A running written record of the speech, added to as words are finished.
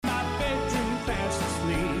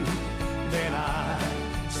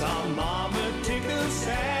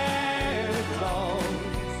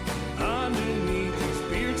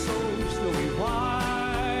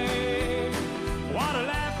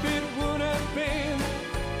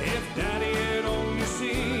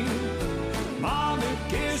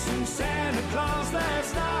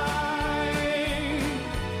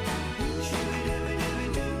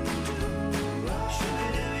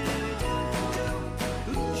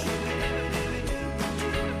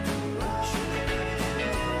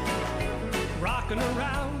rocking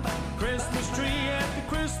around the Christmas tree at the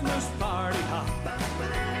Christmas party hop.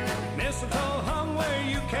 Mistletoe hung where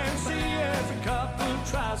you can see as a couple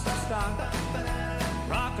tries to stop.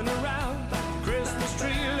 Rocking around the Christmas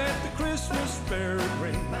tree, let the Christmas spirit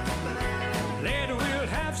ring. Later we'll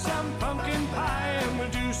have some pumpkin pie and we'll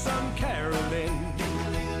do some caroling.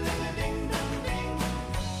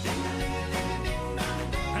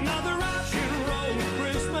 Another rock and roll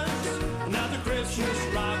Christmas, another Christmas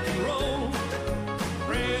rock and roll.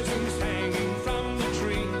 Presents hanging from the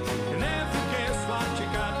tree, you never guess what you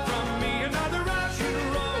got from me. Another rock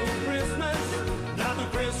and roll Christmas, another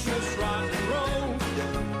Christmas rock and roll.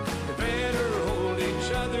 You better hold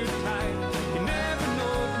each other tight, you never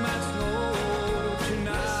know it might snow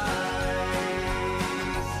tonight.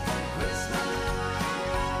 Christmas,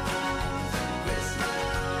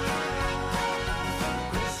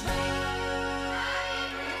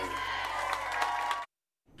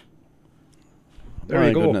 There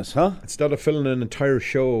you go. Goodness, huh? Instead of filling an entire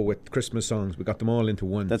show with Christmas songs, we got them all into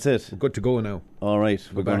one. That's it. We're good to go now. All right.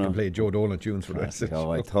 We're back and play Joe Dolan tunes for the rest of the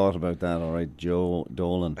I show. thought about that. All right, Joe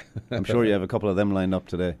Dolan. I'm sure you have a couple of them lined up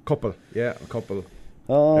today. Couple, yeah, a couple.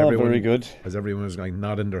 Oh, Everyone- very good. As everyone was like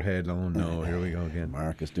nodding their head, oh no, here we go again.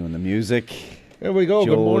 Mark is doing the music. Here we go,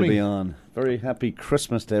 Joe good will morning. be on. Very happy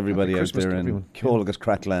Christmas to everybody Happy out Christmas there to in everyone. Ceol, agus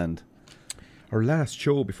Crackland. Our last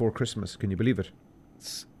show before Christmas, can you believe it?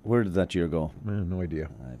 Where did that year go? No idea.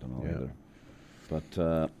 I don't know Yeah. either.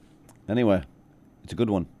 But anyway, it's a good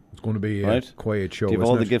one. It's going to be Right. a quiet show. Do you have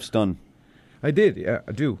isn't all the it? gifts done? I did, yeah,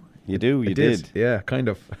 I do. You do? I You did? Yeah, kind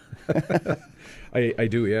of. I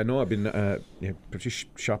do, yeah. No, I've been pretty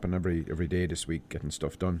shopping every day this week, getting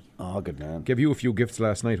stuff done. Oh, good man. Gave you a few gifts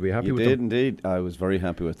last night. Were you happy You with did them? indeed. I was very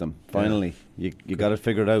happy with them. Finally. You got it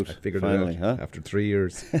figured out. I figured Finally, it out huh? after 3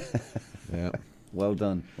 years. Yeah. Well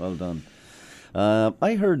done. Well done.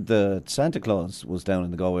 I heard that Santa Claus was down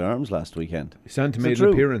in the Galway Arms last weekend. Santa Is it made an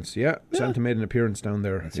true? appearance. Yeah, Santa made an appearance down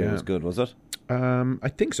there. It Yeah. was good, was it? I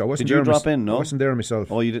think so. I wasn't Did you there drop in, no? I wasn't there myself.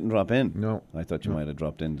 Oh, you didn't drop in? No. I thought you might have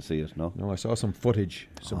dropped in to see it, no? No, I saw some footage.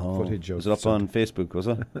 Footage of Was it up Santa. on Facebook, was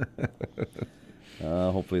it?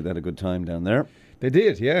 Hopefully they had a good time down there. They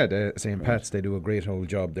did, yeah. The St. Pat's, they do a great old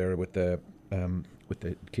job there with the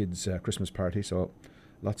kids' Christmas party. So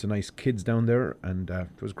lots of nice kids down there, and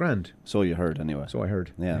it was grand. So you heard, anyway. So I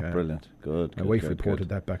heard. Yeah, brilliant. Good. My good, wife good, reported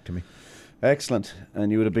good. that back to me. Excellent. And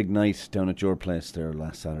you had a big night down at your place there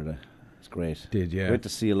last Saturday. It's great. Did, yeah. Great to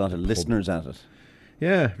see a lot of listeners at it.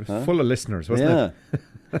 Yeah, it was Huh? full of listeners, wasn't Yeah.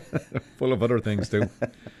 it? Full of other things too.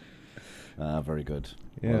 Very good.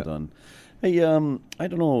 Yeah. Well done. Hey, I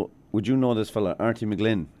don't know, would you know this fella, Artie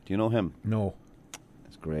McGlynn? Do you know him? No.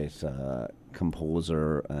 He's a great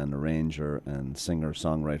composer and arranger and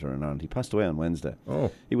singer-songwriter in Ireland. He passed away on Wednesday.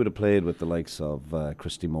 Oh, He would have played with the likes of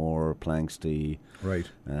Christy Moore, Planksty, right.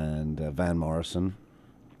 and Van Morrison.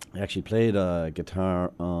 He actually played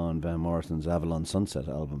guitar on Van Morrison's Avalon Sunset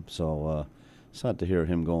album. So sad to hear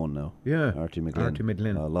him going now. Yeah. Artie McGlynn. Artie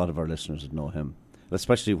McGlynn. A lot of our listeners would know him.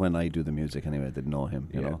 Especially when I do the music anyway, they'd know him,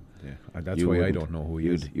 you know. Yeah. That's You why I wouldn't. don't know who he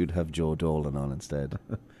is. You'd have Joe Dolan on instead.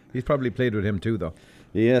 He's probably played with him too, though.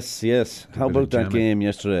 Yes, yes. How bit of about that jamming. game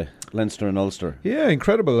yesterday? Leinster and Ulster. Yeah,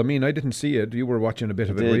 incredible. I mean, I didn't see it. You were watching a bit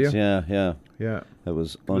of it, were you? Yeah, yeah. Yeah. It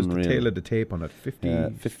was It was unreal. the tail of the tape on it. 50.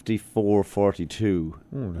 54-42.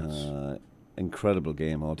 Oh, that's... Incredible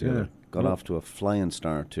game altogether. Yeah. Got Oh. off to a flying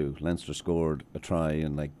start too. Leinster scored a try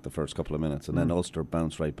in like the first couple of minutes, and then Ulster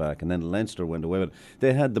bounced right back, and then Leinster went away with it.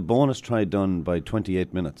 They had the bonus try done by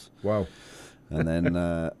 28 minutes, Wow. and then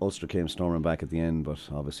Ulster came storming back at the end, but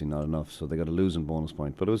obviously not enough, so they got a losing bonus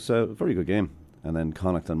point. But it was a very good game. And then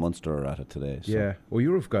Connacht and Munster are at it today. So. Yeah. Well,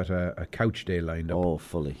 you've got a couch day lined up. Oh,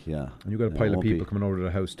 fully, yeah. And you've got a Yeah, pile of won't people be- coming over to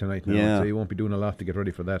the house tonight now. Yeah. So you won't be doing a lot to get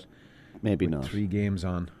ready for that. Maybe With not. 3 games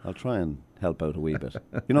on. I'll try and help out a wee bit.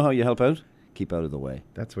 You know how you help out? Keep out of the way.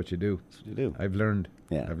 That's what you do. That's what you do. I've learned.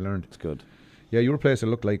 Yeah. I've learned. It's good. Yeah, your place will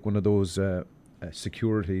look like one of those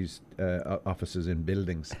securities offices in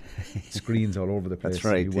buildings. Screens all over the place. That's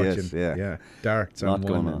right, You watching, yes, yeah. Yeah. Darts Lot on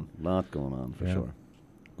going one. on. Lot going on, for Yeah. sure.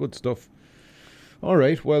 Good stuff. All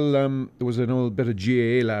right. Well, there was an old bit of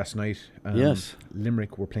GAA last night. Yes.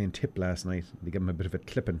 Limerick were playing Tip last night. They gave them a bit of a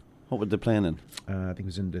clipping. What were they playing in? I think it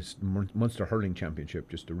was in this Munster Hurling Championship,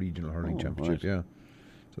 just the regional hurling Oh, championship. right. Yeah.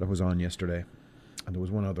 So that was on yesterday. And there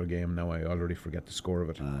was one other game. Now I already forget the score of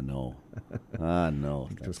it. No. No.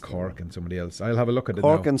 It was Cork and somebody else. I'll have a look at it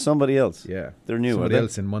Cork now. and somebody else? Yeah. They're new, Somebody are they?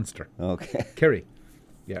 else in Munster. Okay. Kerry.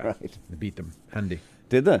 Yeah. Right. They beat them. Handy.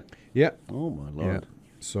 Did they? Yeah. Oh, my Yeah. Lord.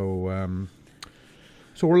 So,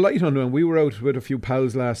 so we're light on them. We were out with a few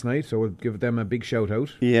pals last night, so we'll give them a big shout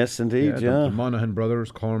out. Yes, indeed, The yeah. Monaghan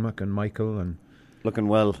brothers, Cormac and Michael, and looking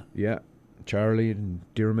well. Yeah, Charlie and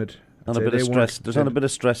Dermot. Not a bit of stress. There's not a bit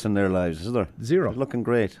of stress in their lives, is there? Zero. They're looking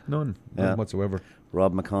great. None whatsoever.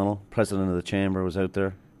 Rob McConnell, president of the chamber, was out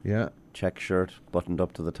there. Yeah. Check shirt, buttoned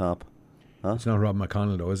up to the top. Huh? It's not Rob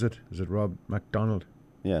McConnell, though, is it? Is it Rob MacDonald?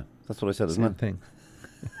 Yeah, that's what I said, isn't it? Same thing.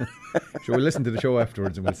 Shall we listen to the show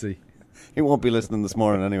afterwards and we'll see? He won't be listening this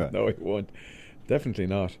morning anyway. No, he won't. Definitely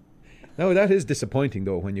not. No, that is disappointing,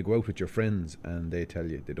 though, when you go out with your friends and they tell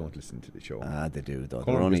you they don't listen to the show. Ah, they do, though.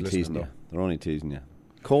 Colin They're only is teasing listening, you. They're only teasing you.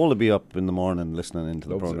 Cole will be up in the morning listening into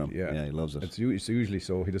the Loves it, programme. yeah. He loves it. It's usually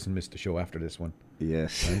so. He doesn't miss the show after this one.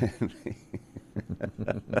 Yes.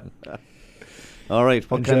 All right,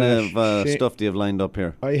 what kind of stuff do you have lined up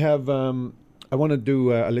here? I have... I want to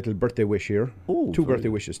do a little birthday wish here. Ooh, 2 birthday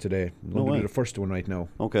wishes today. I'm going to do the first one right now.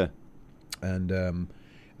 Okay. And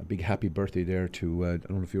a big happy birthday there to, I don't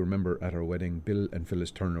know if you remember at our wedding, Bill and Phyllis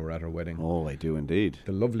Turner were at our wedding. Oh, I do indeed.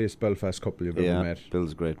 The loveliest Belfast couple you've ever met.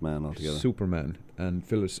 Bill's a great man altogether. Superman. And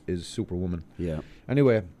Phyllis is superwoman. Yeah.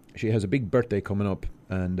 Anyway, she has a big birthday coming up,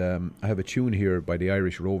 and I have a tune here by the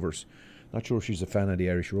Irish Rovers. Not sure if she's a fan of the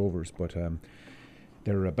Irish Rovers, but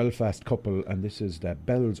they're a Belfast couple, and this is the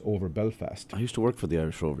Bells Over Belfast. I used to work for the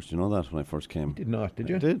Irish Rovers. Do you know that when I first came? You did not, did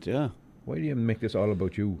you? I did, yeah. Why do you make this all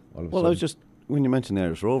about you all of a Well, sudden? I was just, when you mentioned the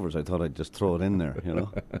Irish Rovers, I thought I'd just throw it in there, you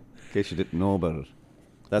know, in case you didn't know about it.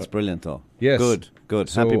 That's brilliant, though. Yes. Good.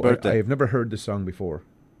 So Happy birthday. I have never heard this song before.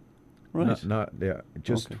 Right.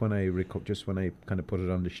 Just Okay. when I kind of put it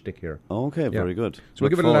on the shtick here. Okay, very good. So we'll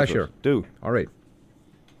give it a lash here. Do. All right.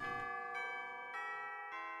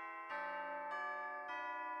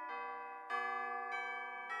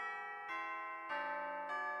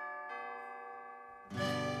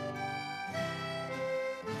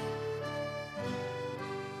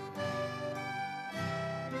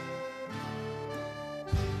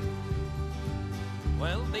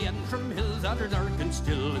 Well, the Antrim hills are dark and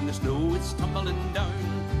still, and the snow is tumbling down.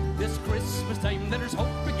 This Christmas time there's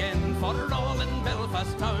hope again for all in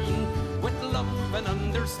Belfast town. With love and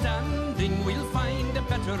understanding we'll find a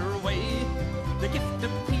better way. The gift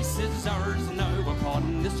of peace is ours now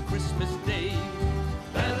upon this Christmas day.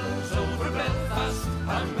 Bells over Belfast,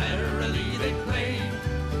 how merrily they play.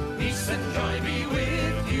 Peace and joy be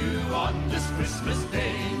with you on this Christmas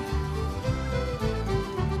day.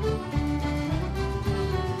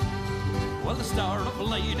 Well, the star of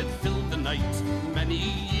light had filled the night many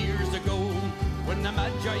years ago, when the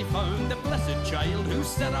Magi found the blessed child who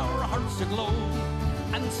set our hearts aglow.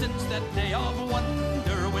 And since that day of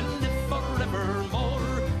wonder will live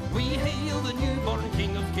forevermore, we hail the newborn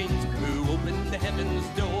King of Kings who opened the heaven's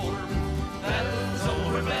door. Bells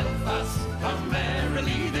over Belfast, how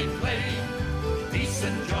merrily they play. Peace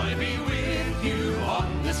and joy be with you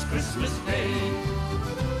on this Christmas day.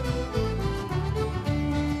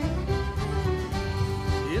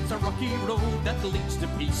 It's a rocky road that leads to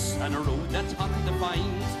peace, and a road that's hard to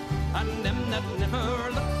find. And them that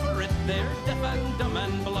never look for it, they're deaf and dumb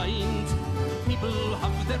and blind. People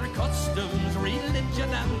have their customs, religion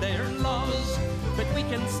and their laws, but we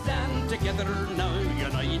can stand together now,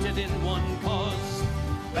 united in one cause.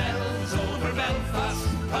 Bells over Belfast,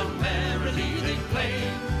 how merrily they play.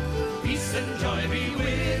 Peace and joy be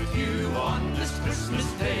with you on this Christmas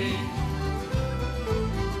day.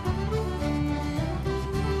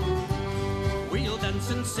 We'll dance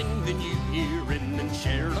and sing the new year in and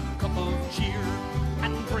share a cup of cheer,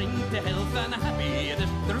 and bring to health and happiness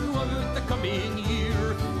throughout the coming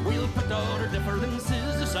year. We'll put our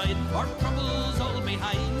differences aside, our troubles all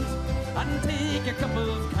behind, and take a cup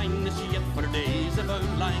of kindness yet for days of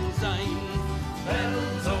Auld Lang Syne.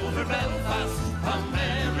 Bells over Belfast, how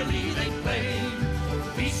merrily they play.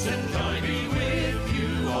 Peace and joy be with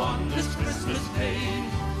you on this Christmas day.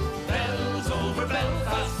 Bells over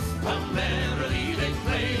Belfast, how merrily they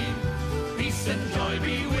play. Peace and joy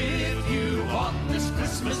be with you on this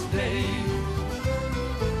Christmas day.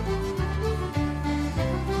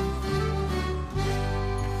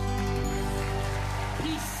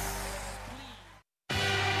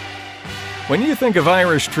 When you think of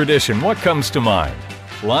Irish tradition, what comes to mind?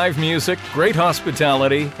 Live music, great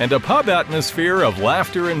hospitality, and a pub atmosphere of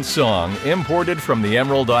laughter and song imported from the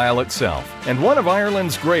Emerald Isle itself. And one of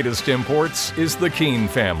Ireland's greatest imports is the Keane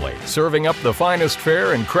family, serving up the finest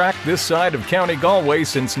fare and crack this side of County Galway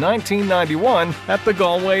since 1991 at the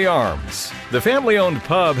Galway Arms. The family-owned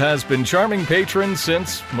pub has been charming patrons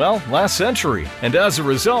since, well, last century, and as a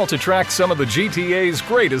result attracts some of the GTA's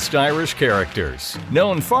greatest Irish characters.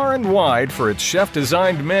 Known far and wide for its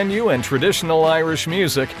chef-designed menu and traditional Irish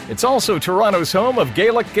music, it's also Toronto's home of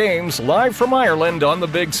Gaelic games live from Ireland on the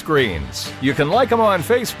big screens. You can like them on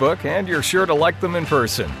Facebook, and you're sure to like them in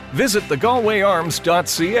person. Visit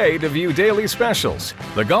thegalwayarms.ca to view daily specials.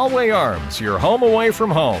 The Galway Arms, your home away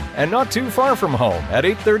from home, and not too far from home, at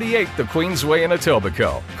 838 the Queensway in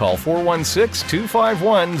Etobicoke. Call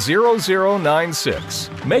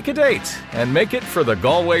 416-251-0096. Make a date, and make it for the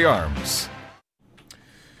Galway Arms.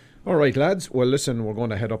 All right, lads. Well, listen, we're going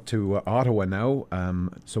to head up to Ottawa now.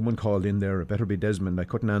 Someone called in there. It better be Desmond. I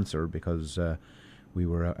couldn't answer because we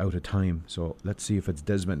were out of time. So let's see if it's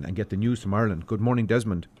Desmond and get the news from Ireland. Good morning,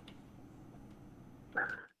 Desmond.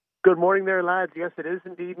 Good morning there, lads. Yes, it is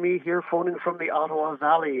indeed me here phoning from the Ottawa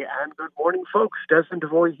Valley. And good morning, folks. Desmond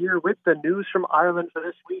Devoy here with the news from Ireland for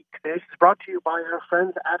this week. This is brought to you by our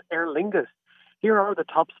friends at Aer Lingus. Here are the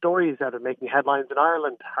top stories that are making headlines in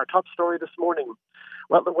Ireland. Our top story this morning.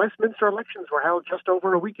 Well, the Westminster elections were held just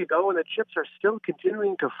over a week ago, and the chips are still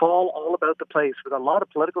continuing to fall all about the place, with a lot of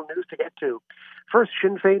political news to get to. First,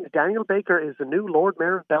 Sinn Féin's Daniel Baker is the new Lord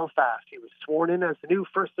Mayor of Belfast. He was sworn in as the new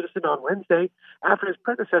First Citizen on Wednesday after his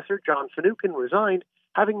predecessor, John Finucane, resigned,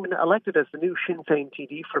 having been elected as the new Sinn Féin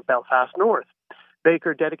TD for Belfast North.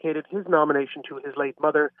 Baker dedicated his nomination to his late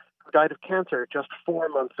mother, who died of cancer just 4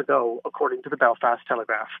 months ago, according to the Belfast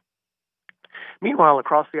Telegraph. Meanwhile,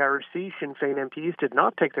 across the Irish Sea, Sinn Féin MPs did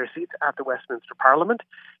not take their seats at the Westminster Parliament.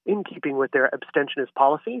 In keeping with their abstentionist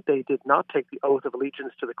policy, they did not take the oath of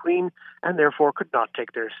allegiance to the Queen and therefore could not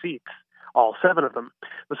take their seats. All 7 of them.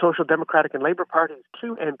 The Social Democratic and Labour Party's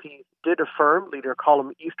 2 MPs did affirm. Leader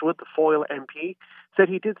Colm Eastwood, the Foyle MP, said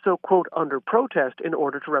he did so, quote, under protest in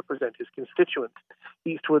order to represent his constituents.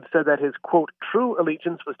 Eastwood said that his, quote, true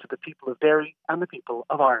allegiance was to the people of Derry and the people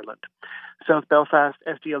of Ireland. South Belfast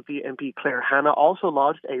SDLP MP Claire Hanna also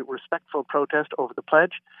lodged a respectful protest over the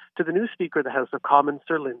pledge to the new Speaker of the House of Commons,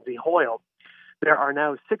 Sir Lindsay Hoyle. There are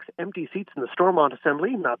now 6 empty seats in the Stormont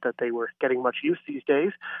Assembly, not that they were getting much use these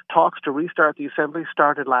days. Talks to restart the Assembly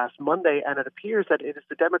started last Monday, and it appears that it is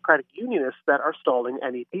the Democratic Unionists that are stalling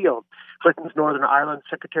any deal. Britain's Northern Ireland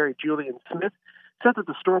Secretary Julian Smith said that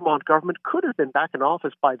the Stormont government could have been back in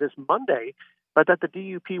office by this Monday, but that the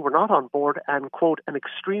DUP were not on board and, quote, an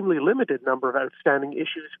extremely limited number of outstanding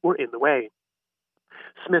issues were in the way.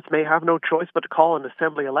 Smith may have no choice but to call an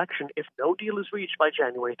Assembly election if no deal is reached by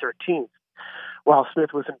January 13th. While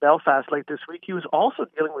Smith was in Belfast late this week, he was also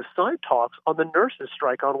dealing with side talks on the nurses'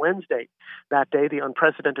 strike on Wednesday. That day, the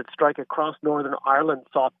unprecedented strike across Northern Ireland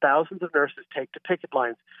saw thousands of nurses take to picket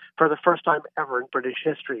lines for the first time ever in British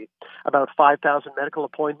history. About 5,000 medical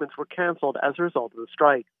appointments were cancelled as a result of the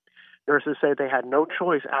strike. Nurses say they had no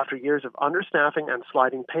choice after years of understaffing and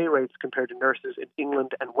sliding pay rates compared to nurses in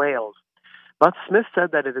England and Wales. But Smith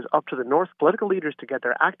said that it is up to the North's political leaders to get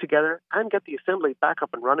their act together and get the Assembly back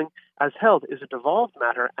up and running, as health is a devolved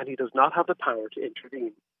matter and he does not have the power to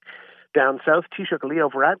intervene. Down south, Taoiseach Leo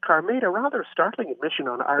Varadkar made a rather startling admission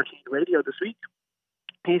on RT radio this week.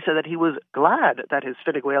 He said that he was glad that his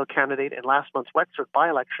Fine Gael candidate in last month's Wexford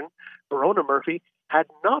by-election, Verona Murphy, had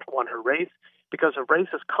not won her race because of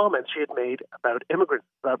racist comments she had made about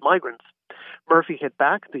migrants. Murphy hit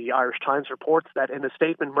back. The Irish Times reports that in a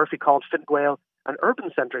statement, Murphy called Fine Gael an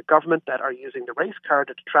urban-centric government that are using the race card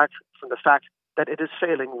to detract from the fact that it is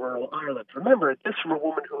failing rural Ireland. Remember, this from a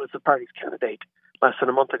woman who was the party's candidate less than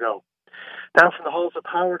a month ago. Now from the halls of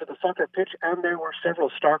power to the soccer pitch, and there were several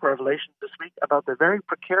stark revelations this week about the very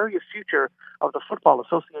precarious future of the Football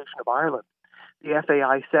Association of Ireland. The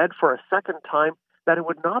FAI said for a second time that it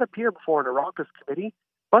would not appear before an Oireachtas committee,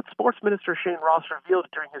 but Sports Minister Shane Ross revealed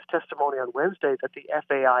during his testimony on Wednesday that the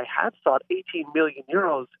FAI had sought €18 million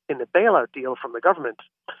in a bailout deal from the government.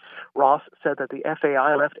 Ross said that the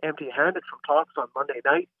FAI left empty-handed from talks on Monday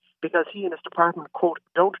night because he and his department, quote,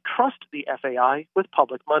 don't trust the FAI with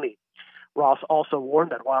public money. Ross also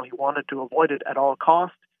warned that while he wanted to avoid it at all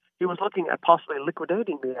costs, he was looking at possibly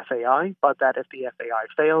liquidating the FAI, but that if the FAI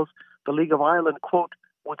fails, the League of Ireland, quote,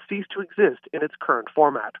 would cease to exist in its current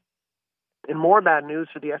format. In more bad news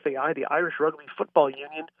for the FAI, the Irish Rugby Football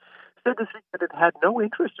Union said this week that it had no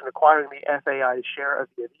interest in acquiring the FAI's share of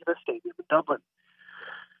the Aviva Stadium in Dublin.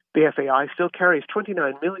 The FAI still carries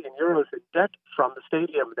 €29 million in debt from the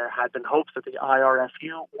stadium. There had been hopes that the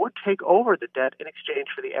IRFU would take over the debt in exchange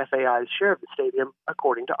for the FAI's share of the stadium,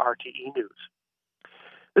 according to RTE News.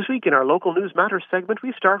 This week in our Local News Matters segment,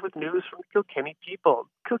 we start with news from Kilkenny people.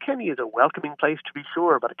 Kilkenny is a welcoming place to be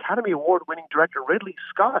sure, but Academy Award-winning director Ridley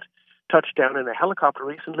Scott touched down in a helicopter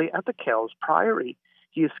recently at the Kells Priory.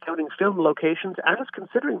 He is scouting film locations and is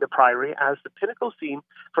considering the Priory as the pinnacle scene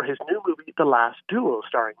for his new movie, The Last Duel,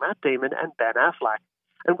 starring Matt Damon and Ben Affleck,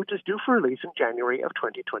 and which is due for release in January of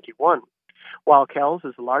 2021. While Kells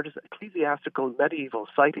is the largest ecclesiastical medieval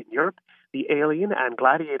site in Europe, the Alien and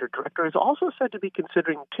Gladiator director is also said to be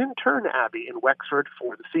considering Tintern Abbey in Wexford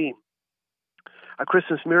for the scene. A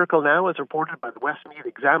Christmas miracle now, as reported by the Westmeath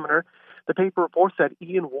Examiner. The paper reports that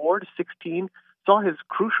Ian Ward, 16, saw his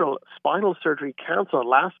crucial spinal surgery cancelled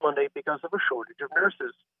last Monday because of a shortage of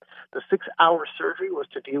nurses. The 6-hour surgery was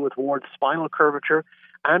to deal with Ward's spinal curvature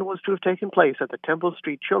and was to have taken place at the Temple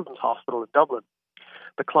Street Children's Hospital in Dublin.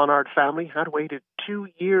 The Clonard family had waited 2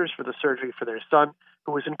 years for the surgery for their son,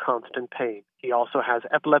 who was in constant pain. He also has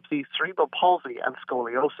epilepsy, cerebral palsy, and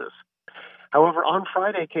scoliosis. However, on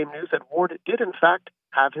Friday came news that Ward did in fact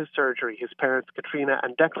have his surgery. His parents, Katrina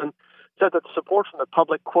and Declan, said that the support from the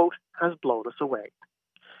public, quote, has blown us away.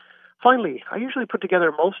 Finally, I usually put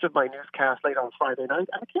together most of my newscast late on Friday night,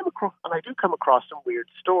 and I do come across some weird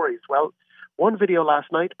stories. Well, one video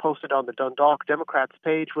last night posted on the Dundalk Democrats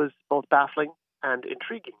page was both baffling and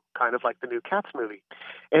intriguing, kind of like the new Cats movie.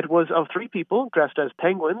 It was of 3 people dressed as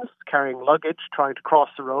penguins, carrying luggage, trying to cross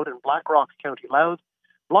the road in Blackrock, County Louth,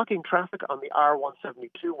 blocking traffic on the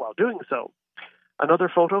R172 while doing so. Another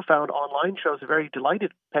photo found online shows a very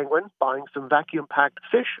delighted penguin buying some vacuum-packed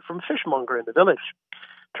fish from Fishmonger in the village.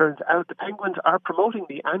 Turns out the penguins are promoting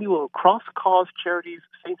the annual Cross Cause Charities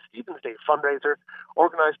St. Stephen's Day fundraiser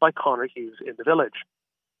organised by Connor Hughes in the village.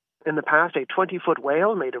 In the past, a 20-foot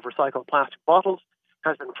whale made of recycled plastic bottles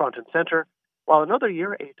has been front and centre, while another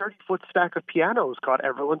year a 30-foot stack of pianos caught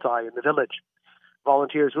everyone's eye in the village.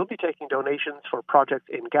 Volunteers will be taking donations for projects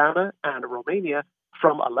in Ghana and Romania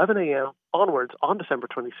from 11 a.m. onwards on December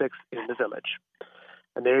 26th in the village.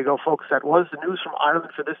 And there you go, folks. That was the news from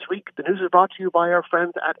Ireland for this week. The news is brought to you by our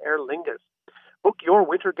friends at Aer Lingus. Book your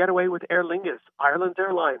winter getaway with Aer Lingus, Ireland's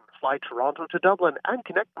airline. Fly Toronto to Dublin and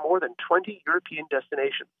connect more than 20 European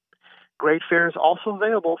destinations. Great fares also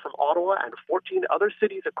available from Ottawa and 14 other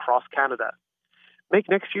cities across Canada. Make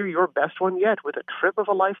next year your best one yet with a trip of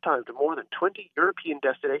a lifetime to more than 20 European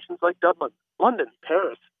destinations like Dublin, London,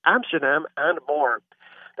 Paris, Amsterdam, and more.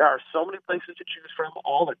 There are so many places to choose from,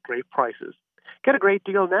 all at great prices. Get a great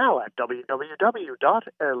deal now at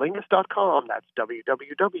www.aerlingus.com. That's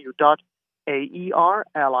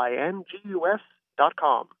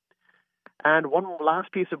www.aerlingus.com. And one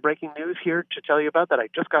last piece of breaking news here to tell you about that I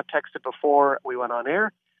just got texted before we went on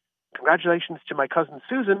air. Congratulations to my cousin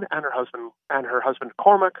Susan and her husband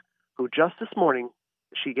Cormac, who just this morning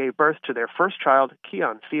she gave birth to their first child,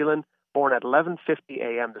 Keon Phelan, born at 11:50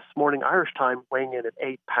 a.m. this morning Irish time, weighing in at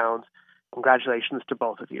 8 pounds. Congratulations to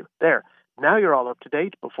both of you. There. Now you're all up to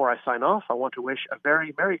date. Before I sign off, I want to wish a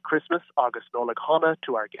very Merry Christmas, Agus Nolag Hana,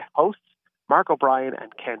 to our hosts, Mark O'Brien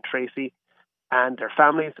and Ken Tracy, and their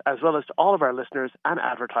families, as well as to all of our listeners and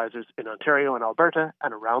advertisers in Ontario and Alberta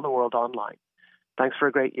and around the world online. Thanks for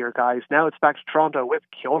a great year, guys. Now it's back to Toronto with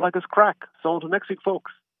Ceol agus Craic. So until next week,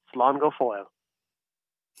 folks, slán go fóill.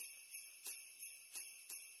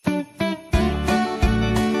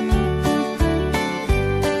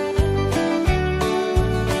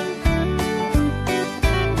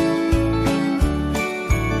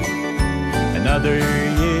 Another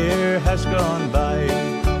year has gone by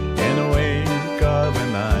in a wink of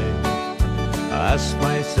an eye. I ask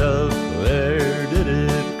myself, where did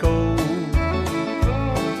it go?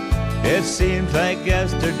 It seems like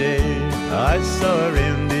yesterday I saw a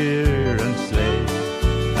reindeer and sleigh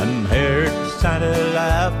and heard Santa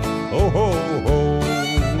laugh, ho ho ho.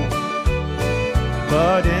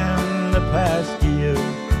 But in the past year,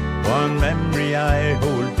 one memory I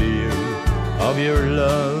hold dear of your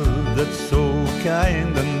love that's so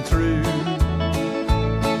kind and true.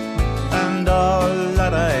 And all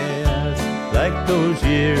that I ask, like those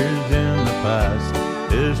years in the past,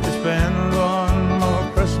 is to spend one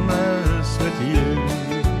more Christmas with you.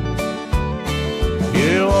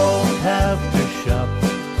 You won't have to shop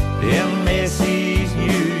in Macy's,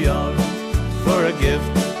 New York, for a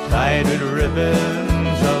gift tied with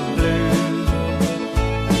ribbons of blue.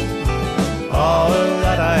 All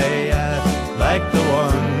that I ask, like the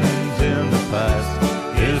ones in the past,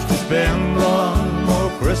 is to spend one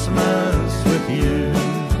more Christmas with you.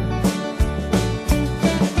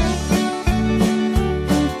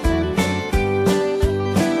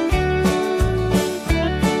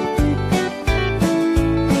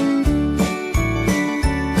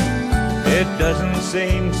 It doesn't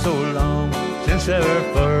seem so long since our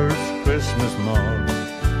first Christmas morn,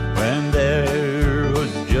 when there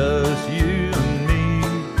was just you and me.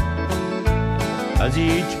 As as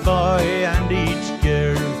each boy and each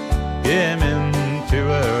girl came into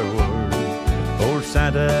our world. Old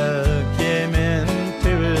Santa came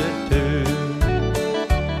into it too.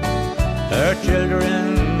 Our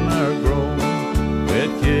children are grown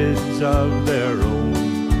with kids of their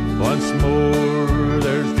own. Once more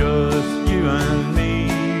there's just you and me.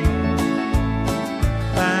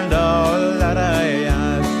 And all that I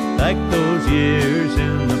ask, like those years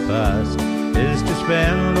in the past, is to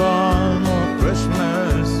spend one more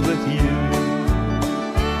Christmas with you.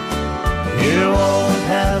 You won't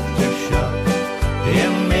have to shop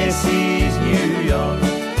in Macy's, New York,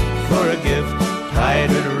 for a gift tied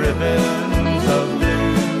with ribbons of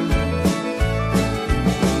blue.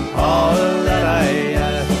 All that I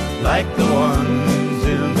ask, like the ones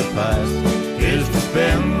in the past, is to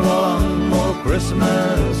spend one more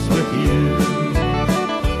Christmas with you.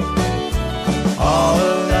 All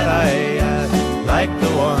that I ask, like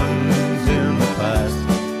the ones in the past,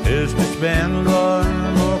 is to spend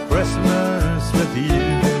one more Christmas with you.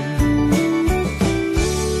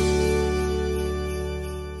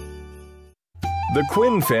 The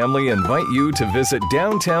Quinn family invite you to visit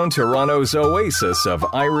downtown Toronto's oasis of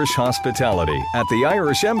Irish hospitality at the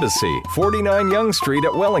Irish Embassy, 49 Yonge Street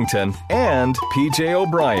at Wellington, and PJ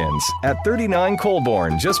O'Brien's at 39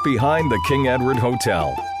 Colborne, just behind the King Edward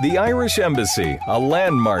Hotel. The Irish Embassy, a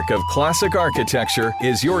landmark of classic architecture,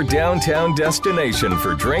 is your downtown destination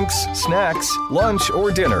for drinks, snacks, lunch,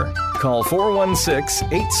 or dinner. Call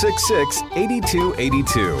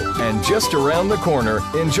 416-866-8282. And just around the corner,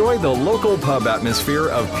 enjoy the local pub atmosphere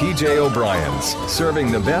of PJ O'Brien's,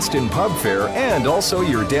 serving the best in pub fare and also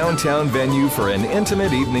your downtown venue for an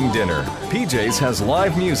intimate evening dinner. PJ's has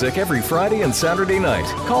live music every Friday and Saturday night.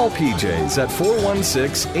 Call PJ's at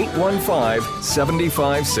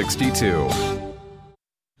 416-815-7562.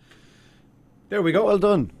 There we go. Well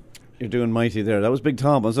done. You're doing mighty there. That was Big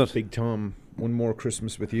Tom, was it? Big Tom, One More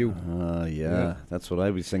Christmas with You. Yeah. That's what I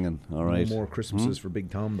was singing. All right. No more Christmases for Big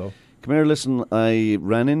Tom, though. Come here, listen. I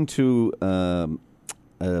ran into a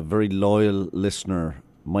very loyal listener,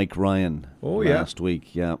 Mike Ryan, last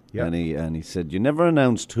week. Yeah. And he said, you never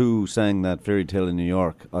announced who sang that fairy tale in New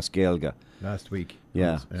York, Osceolga. Last week.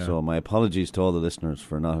 Yeah. So my apologies to all the listeners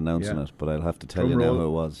for not announcing it, but I'll have to tell you now who it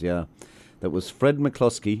was. Yeah. That was Fred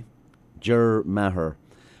McCluskey, Ger Maher,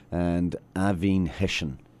 and Aveen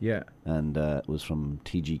Hession. Yeah. And it was from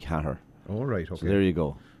T.G. Caher. All right, okay. So there you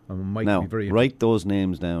go. Mike now, be very write those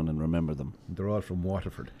names down and remember them. They're all from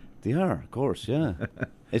Waterford. They are, of course, yeah.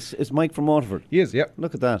 It's Mike from Waterford. He is, yeah.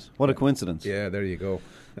 Look at that. What a coincidence. Yeah, there you go.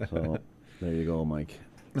 So, there you go, Mike.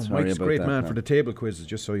 Mike's a great man for the table quizzes,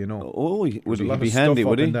 just so you know. Oh, would he be handy,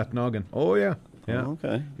 would he? In that noggin. Oh, yeah. Yeah. Oh,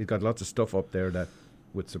 okay. He's got lots of stuff up there that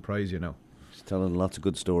would surprise you now. He's telling lots of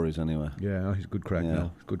good stories anyway. Yeah, he's good crack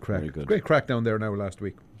now. Good crack. Very good. Great crack down there now last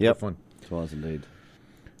week. Yep. Fun. It was indeed.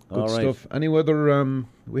 Good stuff. Any other,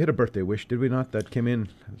 we had a birthday wish, did we not, that came in?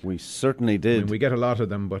 We certainly did. I mean, we get a lot of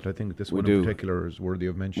them, but I think this one in particular is worthy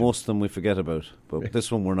of mention. Most of them we forget about, but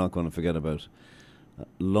this one we're not going to forget about.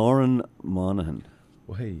 Lauren Monaghan.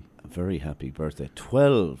 Well, hey. A very happy birthday.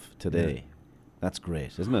 12 today. Yeah. That's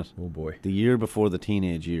great, isn't it? Oh, boy. The year before the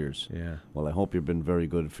teenage years. Yeah. Well, I hope you've been very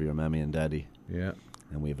good for your mammy and daddy. Yeah.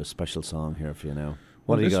 And we have a special song here for you now.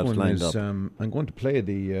 What do you got lined up? I'm going to play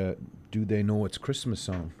the Do They Know It's Christmas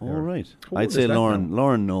song. All right. I'd say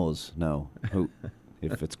Lauren knows now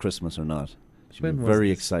if it's Christmas or not. She's very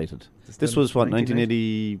excited. This was, what,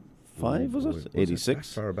 1985, was it?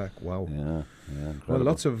 86? Far back, wow. Yeah, well,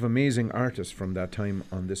 lots of amazing artists from that time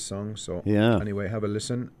on this song. So anyway, have a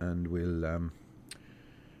listen, and we'll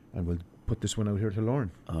put this one out here to Lauren.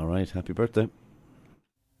 All right, happy birthday.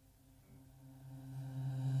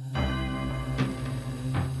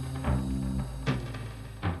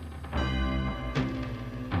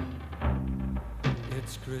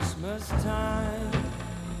 It's Christmas time.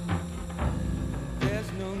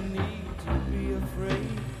 There's no need to be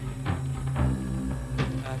afraid.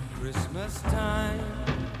 At Christmas time,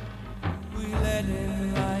 we let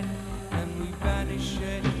in light and we banish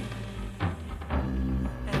shade.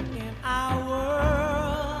 And in our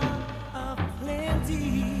world of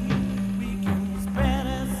plenty, we can spread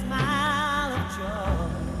a smile of joy.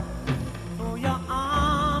 Throw your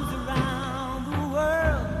arms around the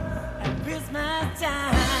world at Christmas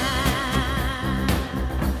time.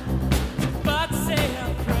 But say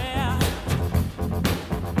a prayer.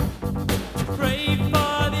 Pray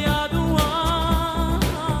for the other ones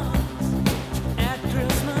at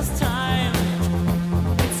Christmas time.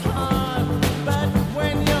 It's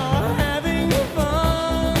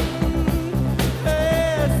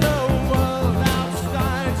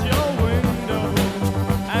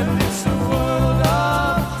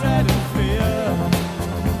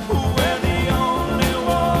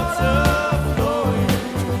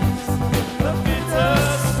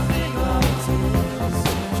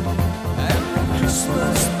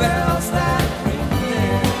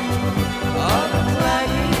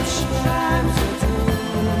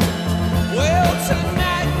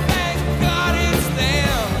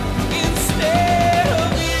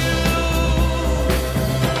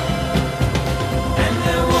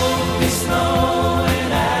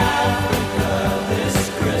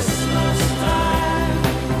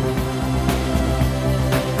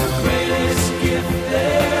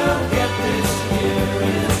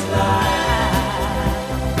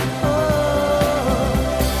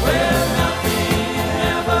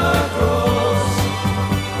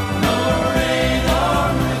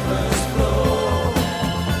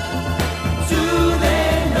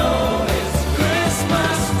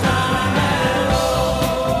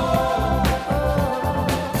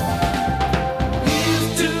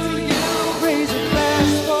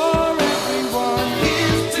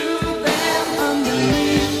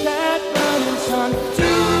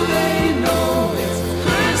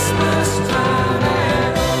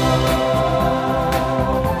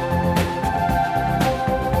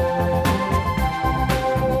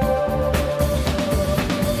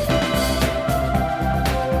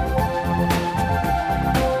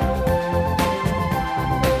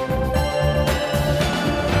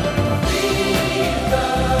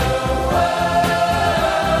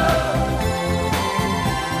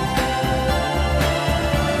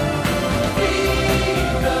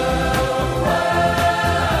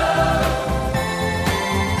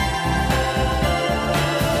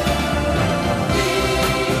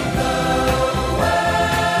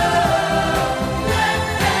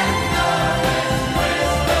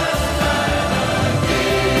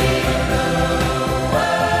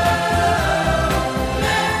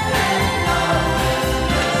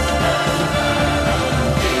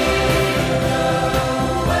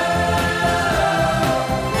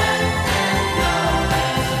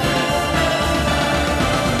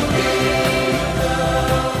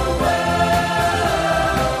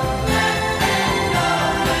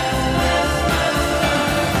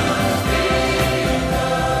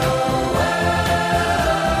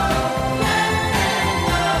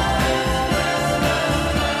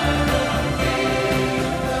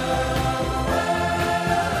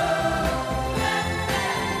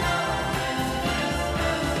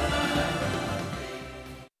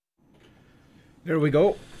There we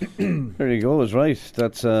go. There you go, is right.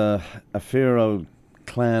 That's a fair old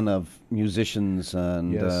clan of musicians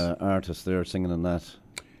and artists there singing in that.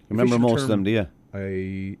 You remember most of them, do you?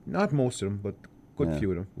 Not most of them, but good few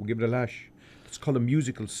of them. We'll give it a lash. It's called a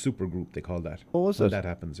musical supergroup, they call that. Oh, is it? That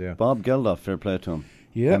happens, yeah. Bob Geldof, fair play to him.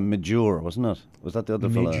 Yeah. And Major, wasn't it? Was that the other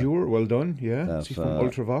fella? Major, well done, yeah. Is he from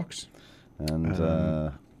Ultravox?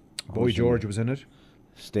 And Boy George was in it.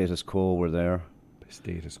 Status Quo were there.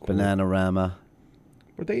 Status Quo. Bananarama.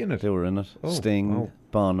 Were they in it? They were in it. Oh, Sting, wow.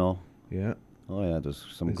 Bono. Yeah. Oh yeah, there's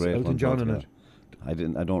some Is great Elton ones. John in it? I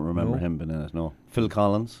don't remember him being in it. No. Phil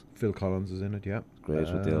Collins. Phil Collins is in it. Yeah. Great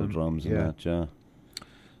with the old drums and that. Yeah.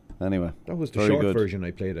 Anyway, that was the short version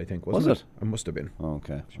I played, I think, wasn't it? It must have been.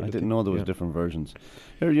 Okay. I didn't know there was different versions.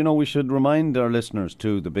 Here, we should remind our listeners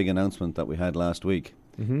too the big announcement that we had last week.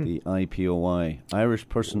 Mm-hmm. The IPOI, Irish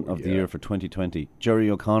Person of the Year for 2020,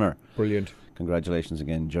 Jerry O'Connor. Brilliant. Congratulations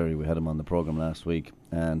again, Jerry. We had him on the programme last week,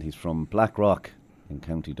 and he's from Blackrock in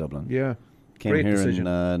County Dublin. Yeah. Came Great here decision.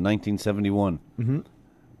 in 1971. Mm-hmm.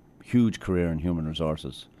 Huge career in human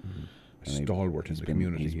resources. Mm-hmm. Stalwart in the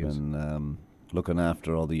community. He's been looking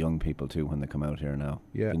after all the young people too when they come out here now.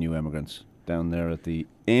 Yeah. The new immigrants down there at the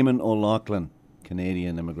Eamon O'Loughlin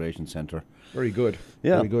Canadian Immigration Centre. Very good.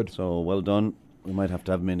 Yeah. Very good. So well done. We might have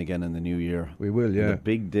to have him in again in the new year. We will, yeah. And the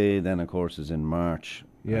big day then, of course, is in March.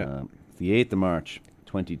 Yeah. The 8th of March,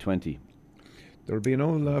 2020. There'll be an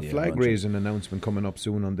old flag raising announcement coming up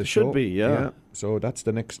soon on this show. Should be, yeah. So that's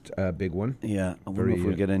the next big one. Yeah. I wonder if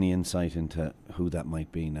we'll get any insight into who that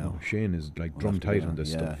might be now. Shane is like drum tight on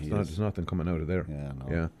this stuff. There's nothing coming out of there. Yeah, no.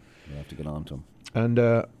 Yeah. We'll have to get on to him.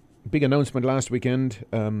 And big announcement last weekend.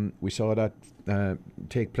 We saw that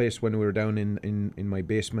take place when we were down in my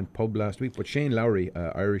basement pub last week. But Shane Lowry,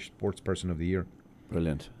 Irish Sports Person of the Year.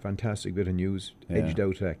 Brilliant. Fantastic bit of news. Edged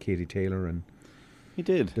out Katie Taylor, and he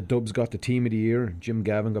did. The Dubs got the Team of the Year. Jim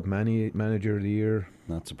Gavin got Manager of the Year.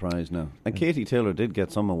 Not surprised now. And Katie Taylor did get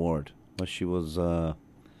some award. But she was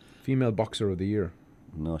Female Boxer of the Year.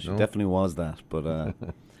 No, she definitely was that. But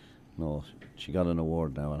no, she got an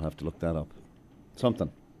award now. I'll have to look that up. Something.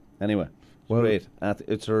 Anyway, great.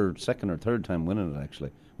 It's her second or third time winning it,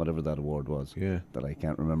 actually. Whatever that award was. Yeah. That I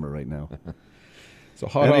can't remember right now. So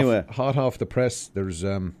hot off the press, there's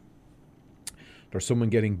someone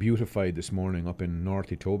getting beautified this morning up in North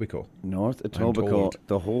Etobicoke. North Etobicoke,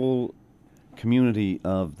 the whole community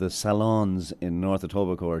of the salons in North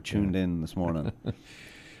Etobicoke are tuned in this morning.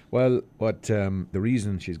 Well, the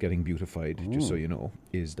reason she's getting beautified, just so you know,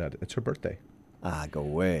 is that it's her birthday. Ah, go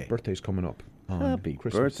away. Birthday's coming up. Happy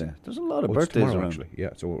Christmas. birthday. There's a lot of birthdays tomorrow, around. actually.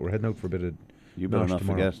 Yeah, so we're heading out for a bit of... You better not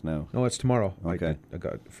forget now. No, it's tomorrow. Okay. I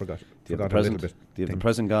forgot Do you have a little bit. Do you have the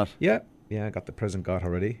present got? Yeah, I got the present got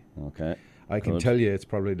already. Okay. I can tell you it's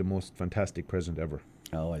probably the most fantastic present ever.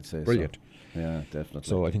 Oh, I'd say Brilliant. So. Yeah, definitely.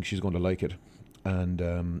 So I think she's going to like it.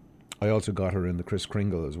 And I also got her in the Kris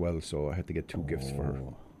Kringle as well, so I had to get two gifts for her.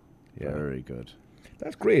 Yeah. Very good.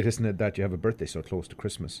 That's great, isn't it, that you have a birthday so close to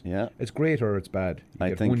Christmas? Yeah. It's great or it's bad.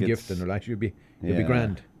 You get one gift in her life, you'll be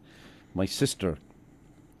grand. My sister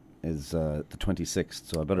is the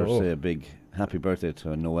 26th, so I better say a big happy birthday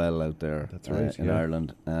to Noelle out there. That's right, in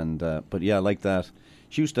Ireland. And but yeah, like that.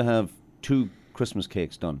 She used to have 2 Christmas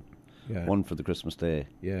cakes done. Yeah. One for the Christmas day.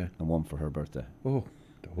 Yeah. And one for her birthday. Oh,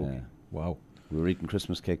 wow. We were eating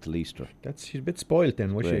Christmas cake till Easter. She's a bit spoiled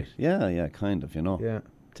then, was she? Yeah, kind of, Yeah.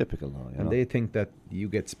 Typical though, and they think that you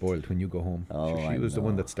get spoiled when you go home. Oh, she was the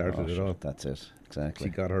one that started it all. That's it, exactly.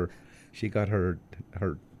 She got her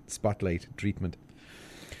spotlight treatment.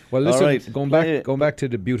 Well, listen, going back to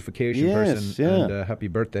the beautification person and happy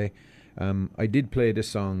birthday. I did play this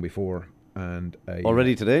song before, and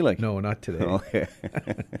already today, like no, not today. Okay,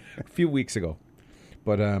 a few weeks ago.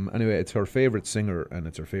 But anyway, it's her favorite singer and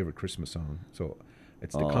it's her favorite Christmas song. So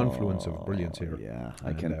it's the confluence of brilliance here. Yeah,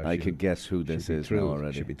 I could guess who this is now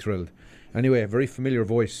already. She'd be thrilled. Anyway, a very familiar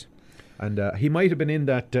voice, and he might have been in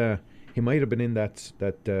that.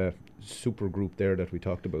 That super group there that we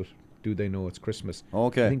talked about. Do They Know It's Christmas?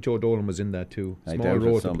 Okay. I think Joe Dolan was in that too. I Small doubt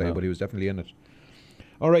role it to play, somehow. but he was definitely in it.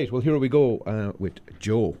 All right, well, here we go with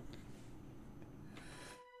Joe.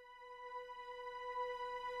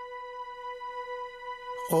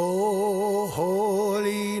 Oh,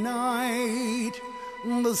 holy night,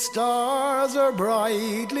 the stars are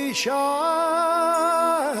brightly shining.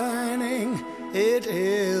 It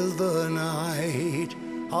is the night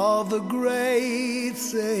of the great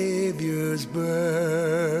Saviour's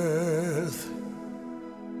birth.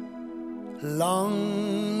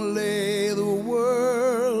 Long lay the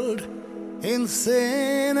world in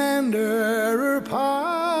sin and error pining,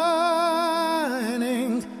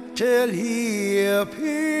 till he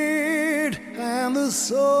appeared and the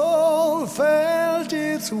soul felt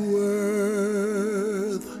its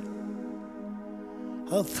worth.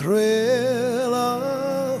 A thrill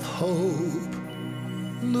of hope,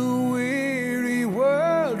 the weary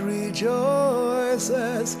world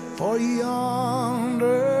rejoices, for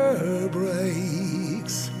yonder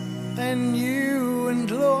breaks a new and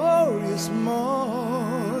glorious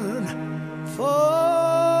morn. Fall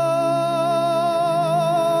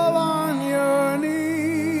on your knees,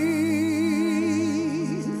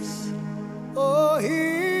 oh,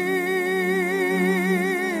 hear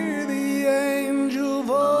the angel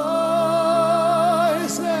voices,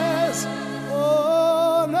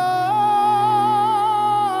 oh,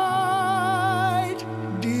 night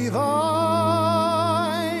divine,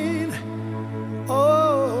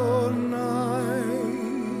 oh,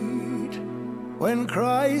 night when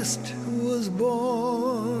Christ was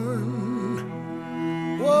born,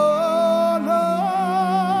 oh,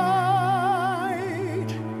 night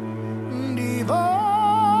divine,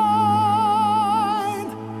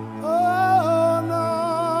 oh,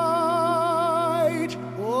 night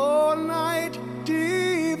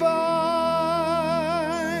divine.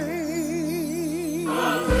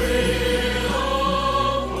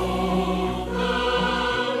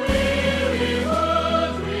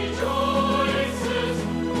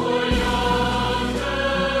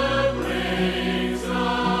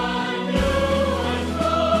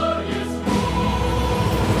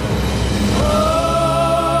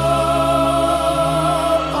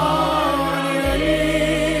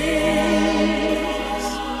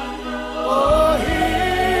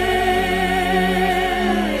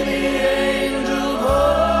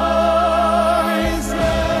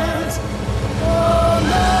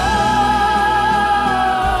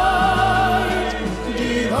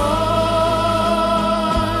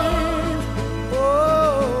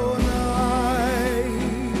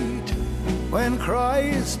 When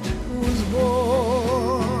Christ was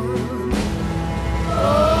born,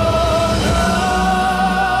 oh,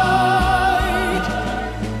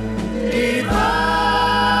 night divine,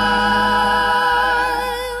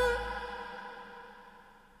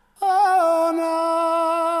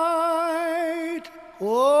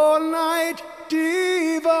 oh, night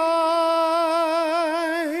divine.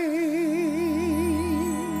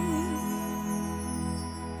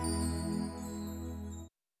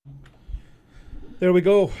 There we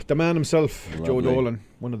go. The man himself, Lovely. Joe Dolan.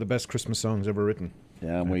 One of the best Christmas songs ever written.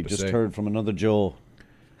 Yeah, and I we have to just say. heard from another Joe,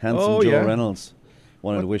 handsome Oh, Joe yeah. Reynolds.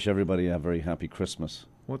 Wanted to wish everybody a very happy Christmas.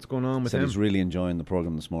 What's going on with Said him? he's really enjoying the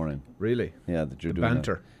program this morning. Really? Yeah, that you're The doing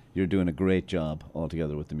banter. you're doing a great job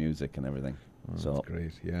altogether with the music and everything. So That's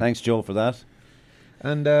great, yeah. thanks, Joe, for that.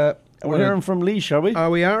 And We're hearing from Leash, are we?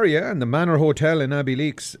 we are, yeah, and the Manor Hotel in Abbey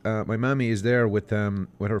Leaks. My mammy is there with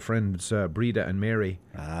her friends Breda and Mary.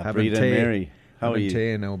 having Breda and tea. Mary. How are Having you?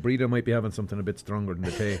 tea now. Breda might be having something a bit stronger than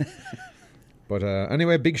the tea. But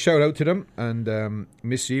anyway, big shout out to them. And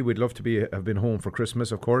Missy, we'd love to have been home for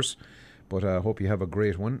Christmas, of course. But I hope you have a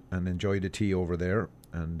great one and enjoy the tea over there.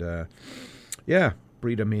 And yeah,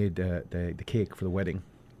 Breda made the cake for the wedding.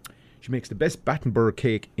 She makes the best Battenberg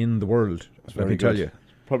cake in the world, let me tell you.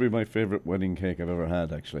 Probably my favourite wedding cake I've ever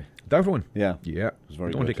had, actually. That one? Yeah. Yeah. was very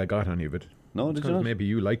I don't good. think I got any of it. No, It's did you 'cause not? maybe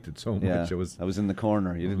you liked it so Yeah, much. I was in the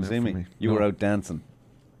corner. You didn't enough see for me. me. You No. were out dancing.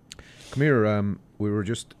 Come here. We were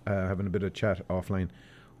just having a bit of chat offline.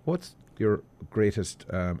 What's your greatest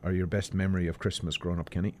or your best memory of Christmas growing up,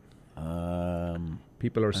 Kenny?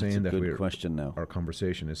 People are That's saying a that good question now. our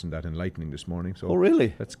conversation isn't that enlightening this morning. So Oh,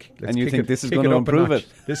 really? Let's And you kick think it- this is kick going it to up a improve notch. it?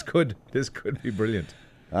 This could be brilliant.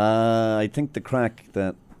 I think the crack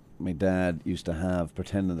that my dad used to have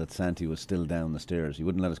pretending that Santa was still down the stairs. He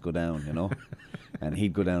wouldn't let us go down, you know. And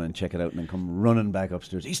he'd go down and check it out and then come running back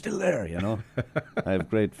upstairs. He's still there, you know. I have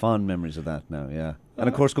great fond memories of that now, yeah. And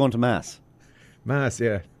of course going to Mass. Mass,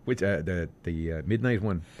 yeah. Which the midnight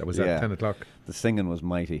one that was Yeah. at 10 o'clock. The singing was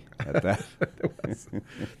mighty at that.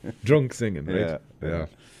 Drunk singing, right? Yeah. Yeah.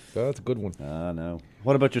 So that's a good one. No.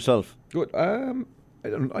 What about yourself? Good.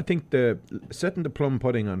 I think the setting the plum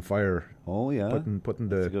pudding on fire, Oh, yeah. putting That's a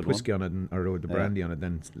the good whiskey on it or the Yeah. brandy on it,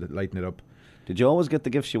 then lighting it up. Did you always get the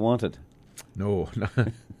gifts you wanted? No,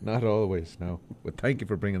 not always. No, but thank you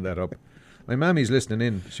for bringing that up. My mammy's listening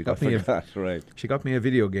in. She got me. Right. She got me a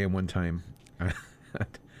video game one time, and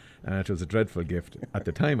it was a dreadful gift. At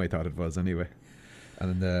the time, I thought it was anyway.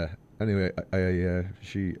 And anyway,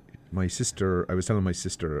 my sister. I was telling my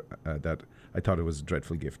sister that I thought it was a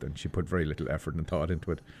dreadful gift, and she put very little effort and thought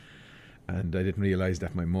into it. And I didn't realise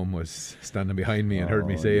that my mum was standing behind me and heard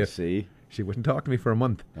me say you it. See? She wouldn't talk to me for a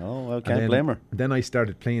month. Oh, well, And can't then- blame her. Then I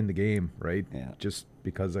started playing the game, right? Yeah. Just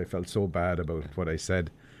because I felt so bad about what I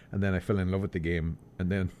said. And then I fell in love with the game,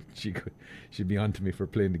 and then she'd be on to me for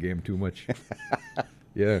playing the game too much.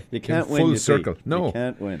 Yeah, you can't win. Full circle. No, you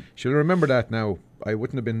can't win. She'll remember that now. I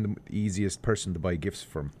wouldn't have been the easiest person to buy gifts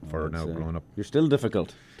for her now growing up. You're still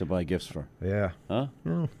difficult to buy gifts for. Yeah. Huh?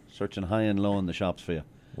 Oh. Searching high and low in the shops for you.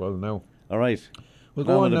 Well, no. All right. We'll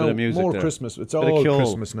go on now. More there. Christmas. It's all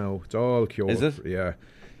Christmas now. It's all Ceol. Is it? Yeah.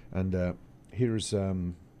 And here's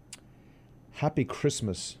Happy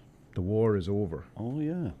Christmas. The war is over. Oh,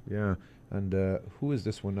 yeah. Yeah. And who is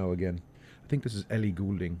this one now again? I think this is Ellie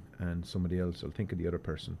Goulding and somebody else. I'll think of the other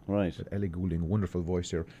person. Right. But Ellie Goulding, wonderful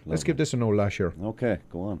voice here. Lovely. Let's give this an old lash here. Okay,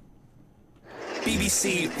 go on.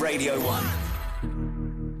 BBC Radio 1.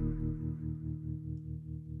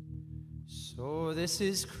 So this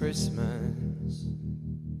is Christmas,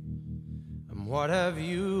 and what have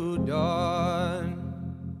you done?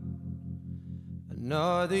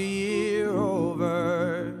 Another year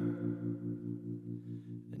over,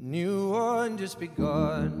 a new one just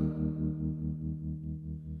begun.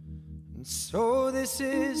 And so this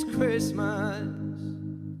is Christmas,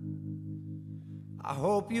 I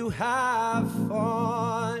hope you have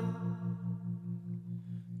fun,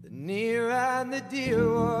 the near and the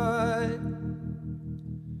dear one,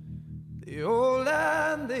 the old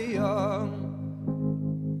and the young.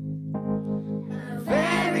 A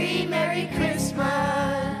very Merry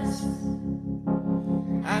Christmas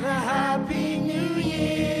and a Happy New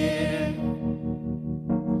Year.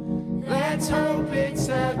 Let's hope it's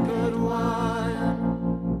a good one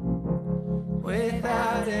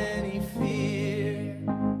without any fear.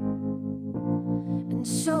 And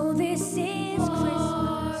so this is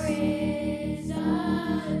Christmas,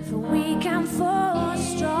 for weak and for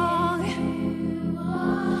strong,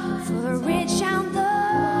 for the rich and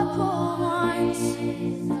the poor ones.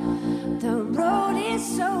 The road is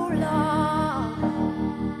so long,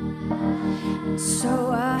 and so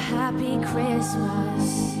a happy Christmas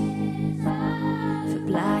for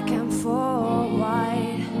black and for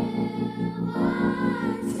white,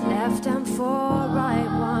 for left and for right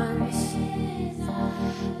ones.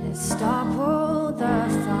 Let's stop all the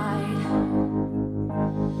fight.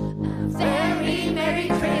 A very Merry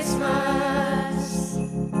Christmas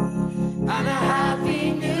and a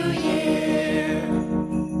Happy New Year.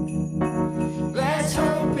 Let's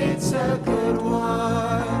hope it's a good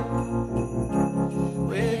one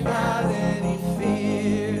without any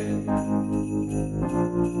fear.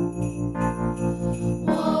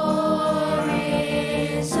 War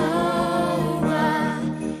is over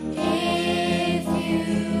if you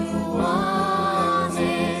want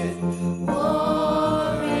it.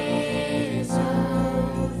 War is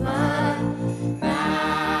over now.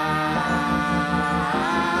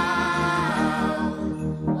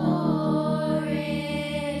 War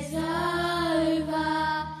is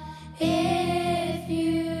over if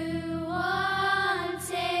you want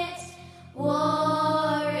it.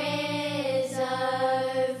 War is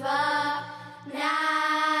over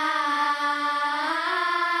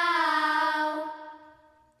now.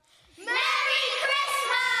 Merry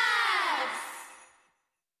Christmas!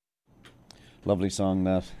 Lovely song,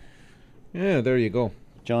 that. Yeah, there you go.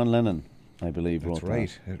 John Lennon, I believe, That's wrote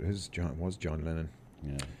right. It is was John Lennon.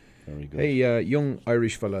 that. Yeah, very good. Hey, young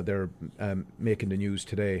Irish fella, they're making the news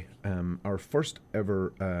today. Our first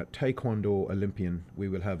ever Taekwondo Olympian we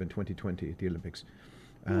will have in 2020 at the Olympics.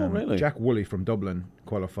 Oh, really? Jack Woolley from Dublin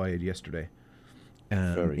qualified yesterday.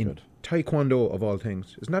 Very in good. Taekwondo, of all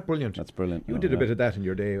things. Isn't that brilliant? That's brilliant. You Oh, did a yeah. bit of that in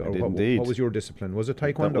your day. I Or did what, indeed. what was your discipline? Was it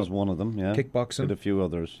Taekwondo? That was one of them, yeah. Kickboxing? Did a few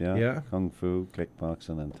others, yeah. Yeah. Kung Fu,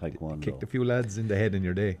 kickboxing and Taekwondo. Kicked a few lads in the head in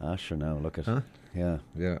your day. Ah, sure now, look at Huh? Yeah.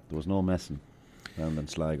 Yeah. There was no messing down in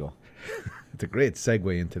Sligo. It's a great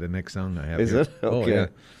segue into the next song I have Is here. it? Oh, Okay. yeah.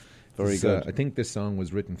 Very It's, good. I think this song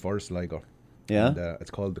was written for Sligo. Yeah? And, it's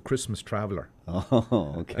called The Christmas Traveller.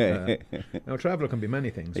 Oh, okay. Now, traveller can be many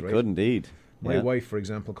things, It right? could indeed. My Yeah. wife, for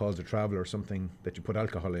example, calls a traveller something that you put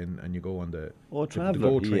alcohol in and you go on the, Oh, the traveller,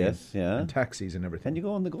 GO train yes, yeah. and taxis and everything. Can you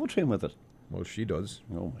go on the GO train with it? Well, she does.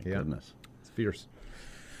 Oh, my Yeah. goodness. It's fierce.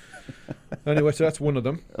 Anyway, so that's one of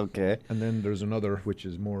them. Okay. And then there's another, which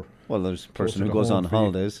is more... Well, there's a person Closer who to goes home on for you.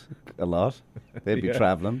 holidays a lot. They'd be Yeah.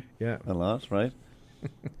 travelling Yeah. a lot, right?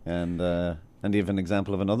 And do you have an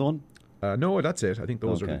example of another one? No, that's it. I think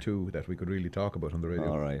those are the Okay. two that we could really talk about on the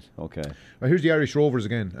radio. All right, okay. Here's the Irish Rovers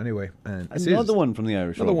again, anyway. And this Another is one from the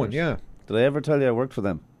Irish Another one, Rovers. yeah. Did I ever tell you I worked for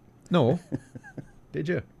them? No. Did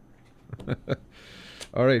you?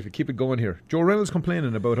 All right, we keep it going here. Joe Reynolds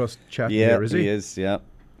complaining about us chatting Yeah, here, is he? he is, yeah.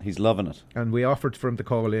 He's loving it. And we offered for him to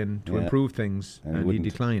call in to Yeah. improve things, and he wouldn't.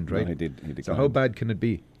 declined, No, right? he did. He declined. So how bad can it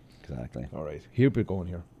be? Exactly. All right, here we go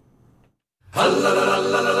here. La la la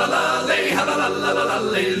la la la, ladies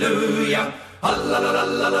hallelujah.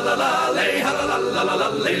 Hallelujah.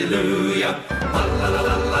 Hallelujah.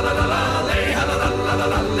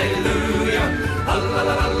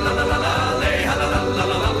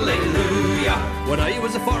 When I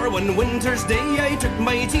was a far one winter's day, I took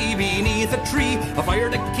my tea beneath a tree, a fire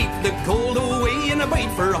to keep the cold away and a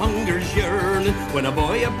bite for hunger's yearning. When a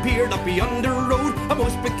boy appeared up yonder road, a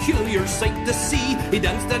most peculiar sight to see. He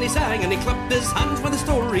danced and he sang and he clapped his hands with a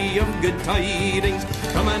story of good tidings.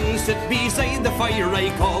 Come and sit beside the fire, I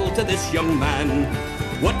called to this young man.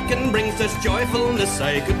 What can bring such joyfulness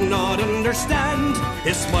I could not understand.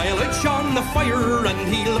 His smile outshone the fire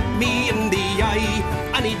and he looked me in the eye.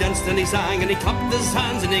 And he danced and he sang and he clapped his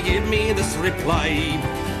hands and he gave me this reply.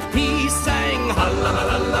 He sang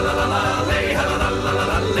hallelujah,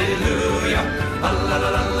 hallelujah,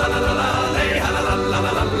 hallelujah,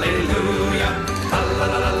 hallelujah,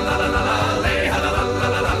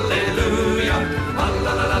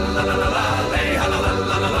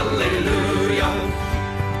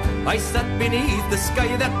 I sat beneath the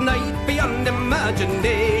sky that night beyond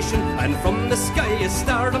imagination, and from the sky a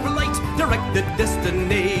star of light directed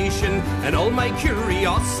destination. And all my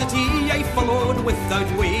curiosity I followed without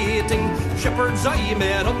waiting. Shepherds I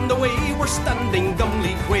met on the way were standing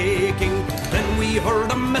dumbly quaking. Then we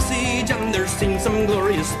heard a message and there seemed some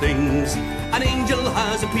glorious things. An angel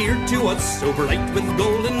has appeared to us so bright with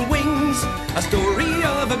golden wings. A story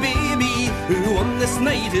of a baby who on this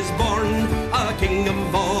night is born, a king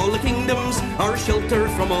of all the kingdoms, our shelter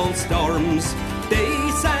from all storms.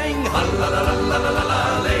 They sang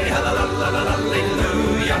hallelujah, hallelujah,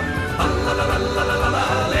 hallelujah,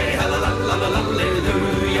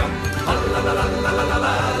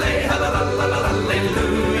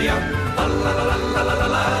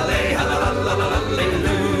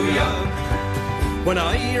 When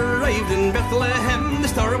I arrived in Bethlehem, the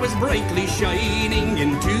star was brightly shining.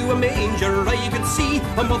 Into a manger I could see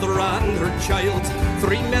a mother and her child.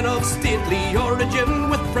 3 men of stately origin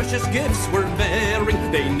with precious gifts were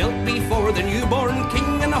bearing. They knelt before the newborn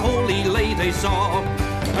king and a holy light I saw.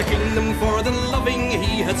 A kingdom for the loving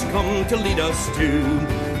he has come to lead us to.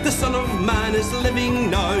 The Son of Man is living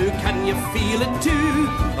now, can you feel it too?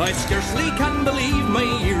 I scarcely can believe my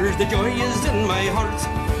ears, the joy is in my heart.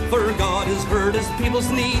 For God has heard his people's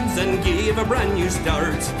needs and gave a brand new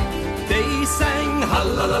start. They sang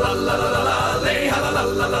hallelujah,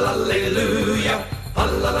 hallelujah,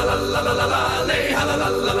 hallelujah,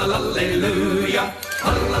 hallelujah,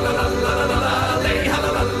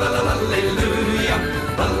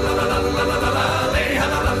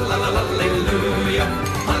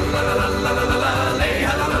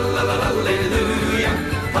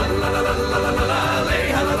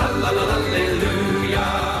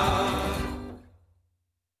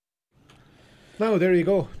 Now, there you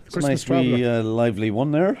go. It's a nice wee lively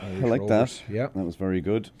one there. Irish I like Rovers, that. Yeah. That was very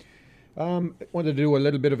good. Wanted to do a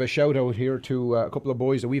little bit of a shout out here to a couple of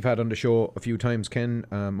boys that we've had on the show a few times. Ken,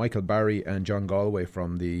 Michael Barry and John Galway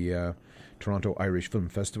from the Toronto Irish Film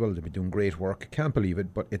Festival. They've been doing great work. Can't believe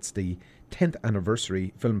it, but it's the 10th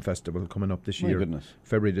anniversary film festival coming up this year. My goodness.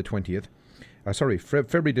 February the 20th.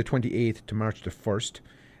 February the 28th to March the 1st.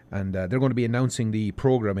 And they're going to be announcing the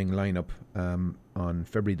programming lineup on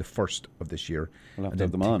February the 1st of this year. We'll have to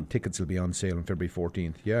have them on. Tickets will be on sale on February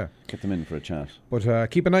 14th, yeah. Get them in for a chat.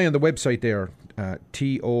 But keep an eye on the website there,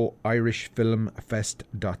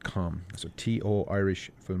 toirishfilmfest.com. So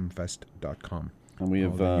toirishfilmfest.com. And we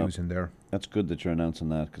have news in there. That's good that you're announcing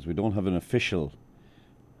that, because we don't have an official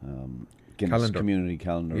Guinness community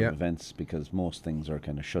calendar of events, because most things are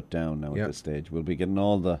kind of shut down now at this stage. We'll be getting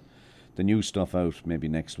all the new stuff out maybe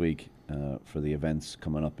next week for the events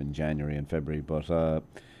coming up in January and February. But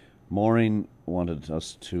Maureen wanted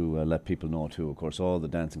us to let people know too. Of course, all the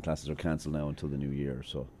dancing classes are cancelled now until the new year,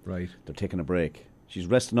 so they're taking a break. She's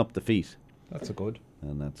resting up the feet. That's good.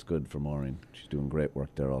 And that's good for Maureen. She's doing great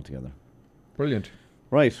work there altogether. Brilliant.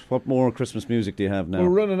 Right, what more Christmas music do you have now? We're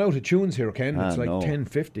running out of tunes here, Ken. It's like no.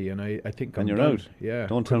 10:50, and I think I'm and you're done. out. Yeah.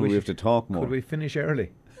 Don't tell me we have to talk more. Could we finish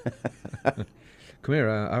early? Come here,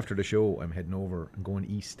 after the show I'm heading over and going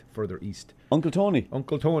east, further east. Uncle Tony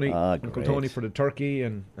Uncle great. Tony for the turkey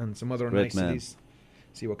and some other Great niceties.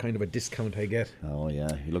 See what kind of a discount I get. Oh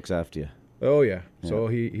yeah, he looks after you. Oh yeah. So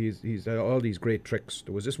he's all these great tricks.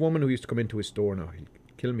 There was this woman who used to come into his store. Now he'll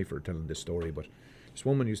kill me for telling this story, but this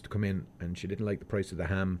woman used to come in and she didn't like the price of the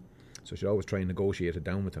ham, so she'd always try and negotiate it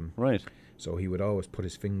down with him. Right. So he would always put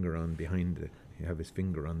his finger on behind it. He'd have his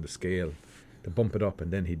finger on the scale to bump it up,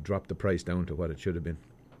 and then he'd drop the price down to what it should have been.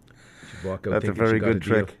 She'd walk out That's a thinking very she got a good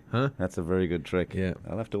deal. trick. Huh? That's a very good trick. Yeah.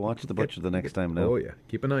 I'll have to watch the butcher the next time now. Oh, yeah.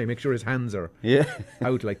 Keep an eye. Make sure his hands are Yeah.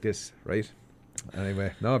 out like this, right?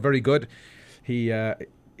 Anyway, no, very good. He'll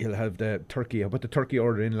have the turkey. I put the turkey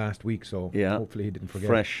order in last week, so hopefully he didn't forget.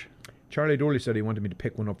 Fresh. Charlie Dorley said he wanted me to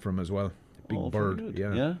pick one up for him as well. Big very bird. good.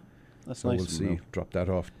 Yeah. Yeah. That's so nice. We'll see. Drop that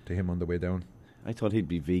off to him on the way down. I thought he'd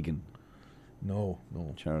be vegan. No.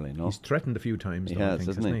 Charlie, no. He's threatened a few times, He though, I has, think,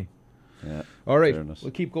 hasn't hasn't he? he? Yeah. All right, Fairness.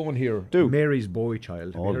 we'll keep going here. Do. Mary's Boy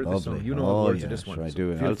Child. Have Oh, you heard this song? lovely. You know all the words yeah, of this one. sure I so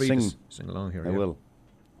do. Feel I'll free sing. to sing along here. I will.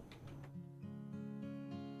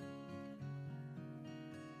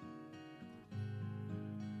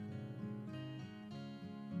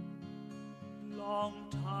 Long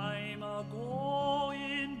time ago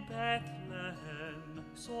in Bethlehem,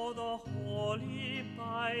 so the Holy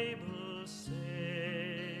Bible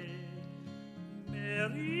say,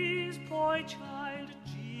 Mary's boy child,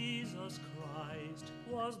 Jesus Christ,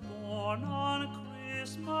 was born on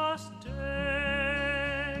Christmas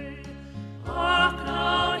Day. Hark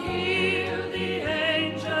now, hear the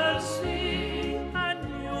angels sing, a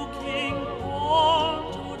new King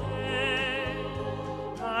born today,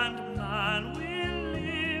 and man will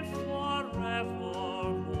live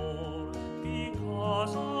forevermore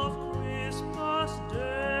because of Christmas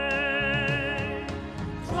Day.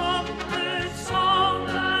 Trumpet sound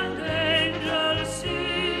and angels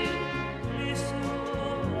sing, listen to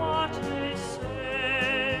what they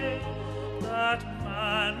say, that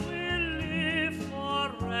man will live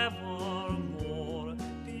forevermore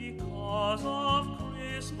because of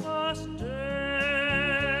Christmas Day.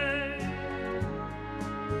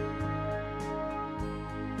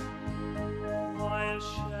 While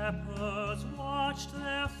shepherds watched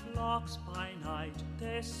their flocks by night,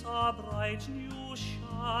 they saw a bright new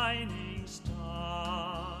shining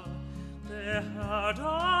star. They heard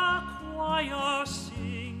a choir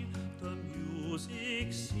sing, the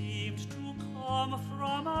music seemed to come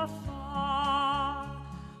from afar.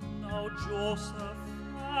 Now Joseph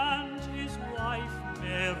and his wife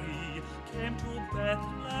Mary came to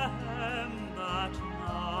Bethlehem that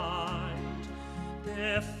night.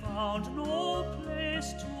 They found no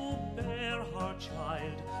place to bear her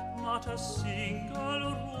child, not a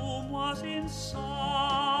single room was in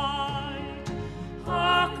sight.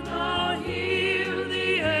 Hark now, hear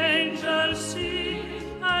the angels sing,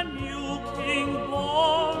 a new King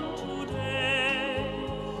born today,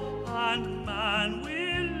 and man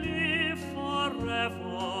will live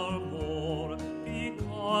forevermore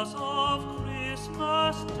because of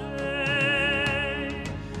Christmas Day.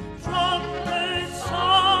 Trumpets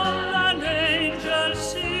sound and angels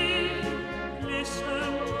sing,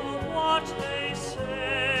 listen to what they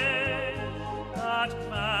say, that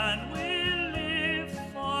man will live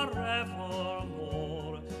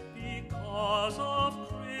forevermore because of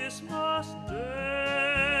Christmas Day.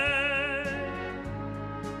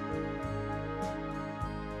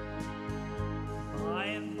 By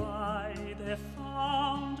and by they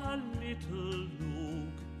found a little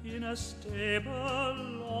nook in a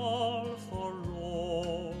stable all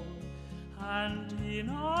forlorn, and in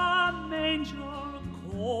a manger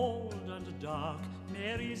cold and dark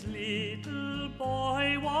Mary's little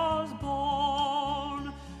boy was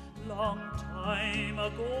born. Long time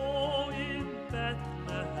ago in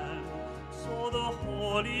Bethlehem, so the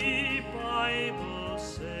Holy Bible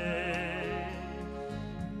say,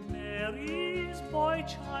 Mary's boy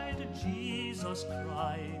child, Jesus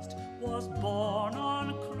Christ, was born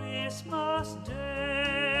on Christmas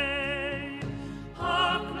Day.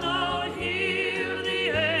 Hark now, hear the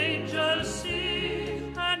angels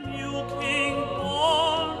sing, a new King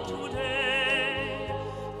born today,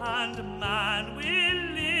 and man will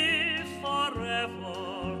live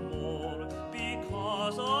forevermore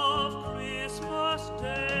because of Christmas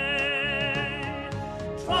Day.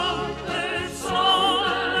 Trumpets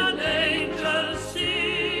sound and angels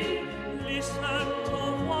sing, listen to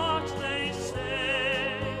what they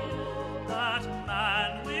say, that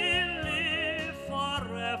man will live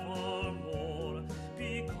forevermore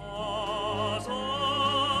because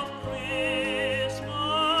of Christmas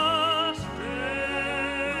Day.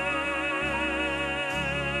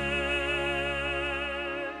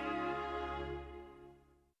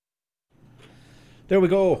 There we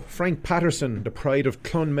go. Frank Patterson, the pride of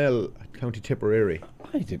Clonmel, County Tipperary.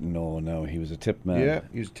 I didn't know now he was a tip man. Yeah,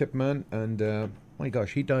 he was a tip man, and my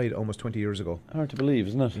gosh, he died almost 20 years ago. Hard to believe,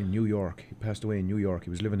 isn't it? In New York. He passed away in New York. He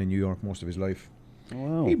was living in New York most of his life.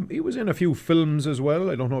 Wow. He was in a few films as well.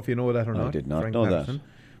 I don't know if you know that or not. I did not Frank know Patterson. that.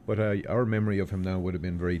 But our memory of him now would have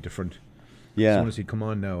been very different. Yeah. As soon as he'd come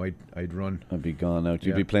on now, I'd run. I'd be gone out.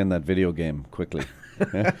 You'd be playing that video game quickly.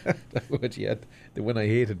 Which the one I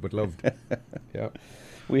hated but loved. Yeah.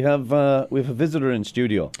 We have a visitor in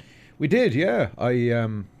studio. We did, yeah.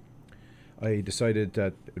 I decided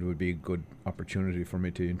that it would be a good opportunity for me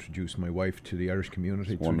to introduce my wife to the Irish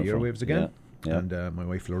community through the airwaves again. Yeah. And my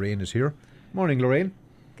wife Lorraine is here. Morning, Lorraine.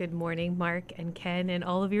 Good morning, Mark and Ken and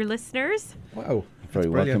all of your listeners. Wow. Very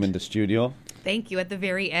welcome in the studio. Thank you at the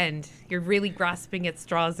very end. You're really grasping at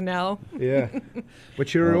straws now. Yeah.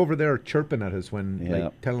 But you're over there chirping at us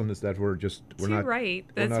when telling us that we're not right.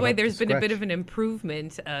 That's why there's been a bit of an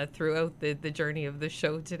improvement throughout the journey of the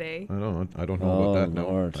show today. I don't know about that. No.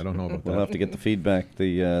 Lord. I don't know about that. We'll have to get the feedback.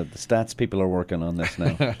 The stats people are working on this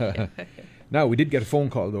now. Now, we did get a phone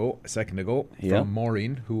call, though, a second ago from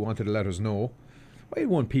Maureen, who wanted to let us know. Why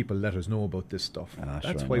won't people let us know about this stuff?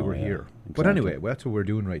 That's why we're here. Exactly. But anyway, that's what we're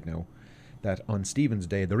doing right now. That on Stephen's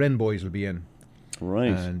Day, the Wren Boys will be in. Right.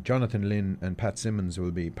 And Jonathan Lynn and Pat Simmons will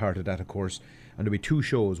be part of that, of course. And there'll be 2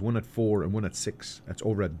 shows, one at 4 and one at 6. That's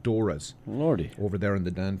over at Dora's. Lordy. Over there in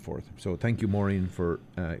the Danforth. So thank you, Maureen, for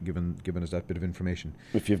giving us that bit of information.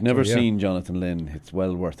 If you've never seen Jonathan Lynn, it's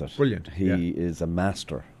well worth it. Brilliant. He is a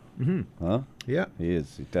master. Mm-hmm. Huh? Yeah. He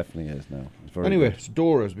is. He definitely is now. Anyway, it's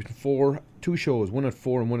Dora's. 2 shows, one at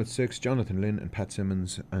 4 and one at 6. Jonathan Lynn and Pat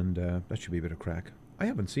Simmons. And that should be a bit of crack. I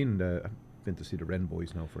haven't been to see the Wren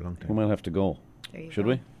Boys now for a long time. We might have to go. Should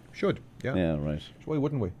we? Should, yeah. Yeah, right. So why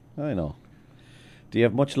wouldn't we? I know. Do you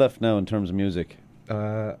have much left now in terms of music?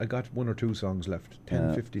 I got 1 or 2 songs left.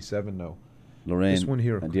 10:57 now. Lorraine, this one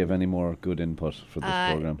here. Do you have any more good input for this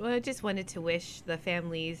program? Well, I just wanted to wish the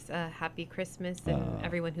families a happy Christmas and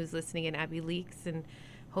everyone who's listening in Abbey Leaks, and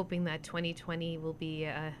hoping that 2020 will be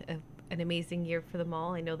an amazing year for them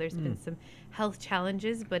all. I know there's been some health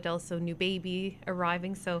challenges, but also new baby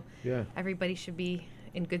arriving, so everybody should be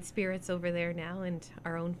in good spirits over there now, and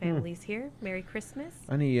our own families here. Merry Christmas.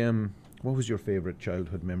 Any what was your favorite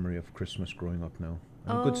childhood memory of Christmas growing up now?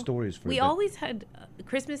 Good stories for you. We always had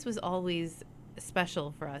Christmas was always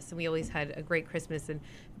special for us, and we always had a great Christmas, and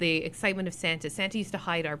the excitement of Santa used to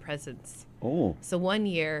hide our presents. Oh. So one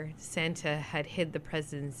year Santa had hid the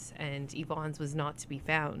presents and Yvonne's was not to be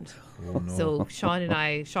found. Oh, no. So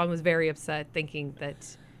Sean was very upset, thinking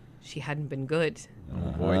that she hadn't been good.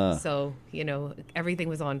 Oh boy. So, everything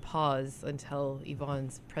was on pause until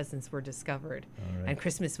Yvonne's presents were discovered. And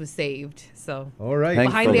Christmas was saved. So all right.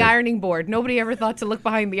 Behind the ironing board. Nobody ever thought to look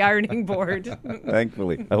behind the ironing board.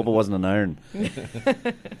 Thankfully. I hope it wasn't an iron.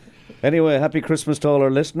 Anyway, happy Christmas to all our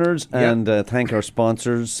listeners, and thank our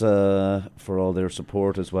sponsors for all their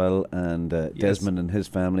support as well, and Desmond and his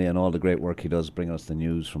family and all the great work he does bring us the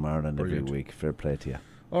news from Ireland every week. Fair play to you.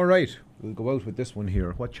 All right, we'll go out with this one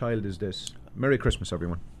here. What child is this? Merry Christmas,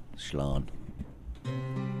 everyone. Slán.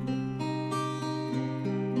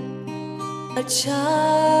 A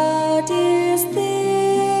child is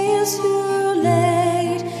this who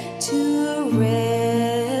laid to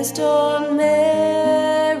rest on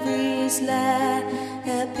Mary's lap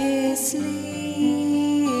is sleeping,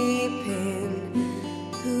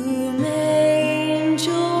 whom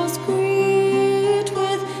angels greet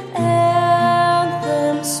with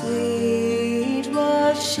anthems sweet,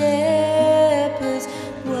 while shepherds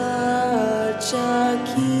watch are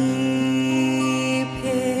keeping.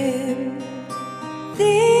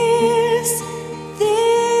 This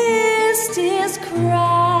is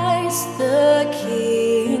Christ the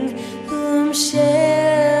King, whom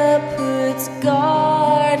shepherds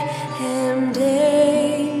guard and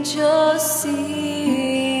angels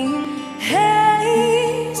sing.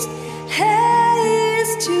 Haste,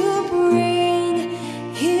 haste to bring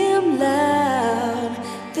him loud,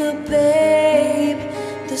 the babe,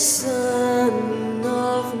 the Son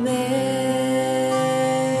of Mary.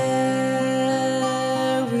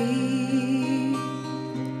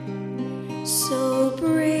 So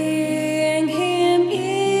bring him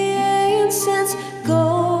incense,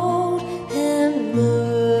 gold, and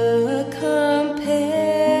myrrh,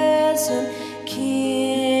 compassion,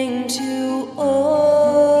 King to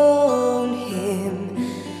own him,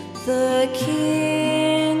 the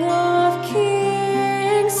King of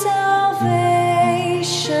kings,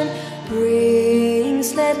 salvation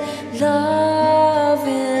brings. Let love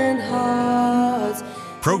in hearts.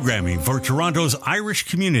 Programming for Toronto's Irish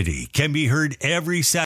community can be heard every Saturday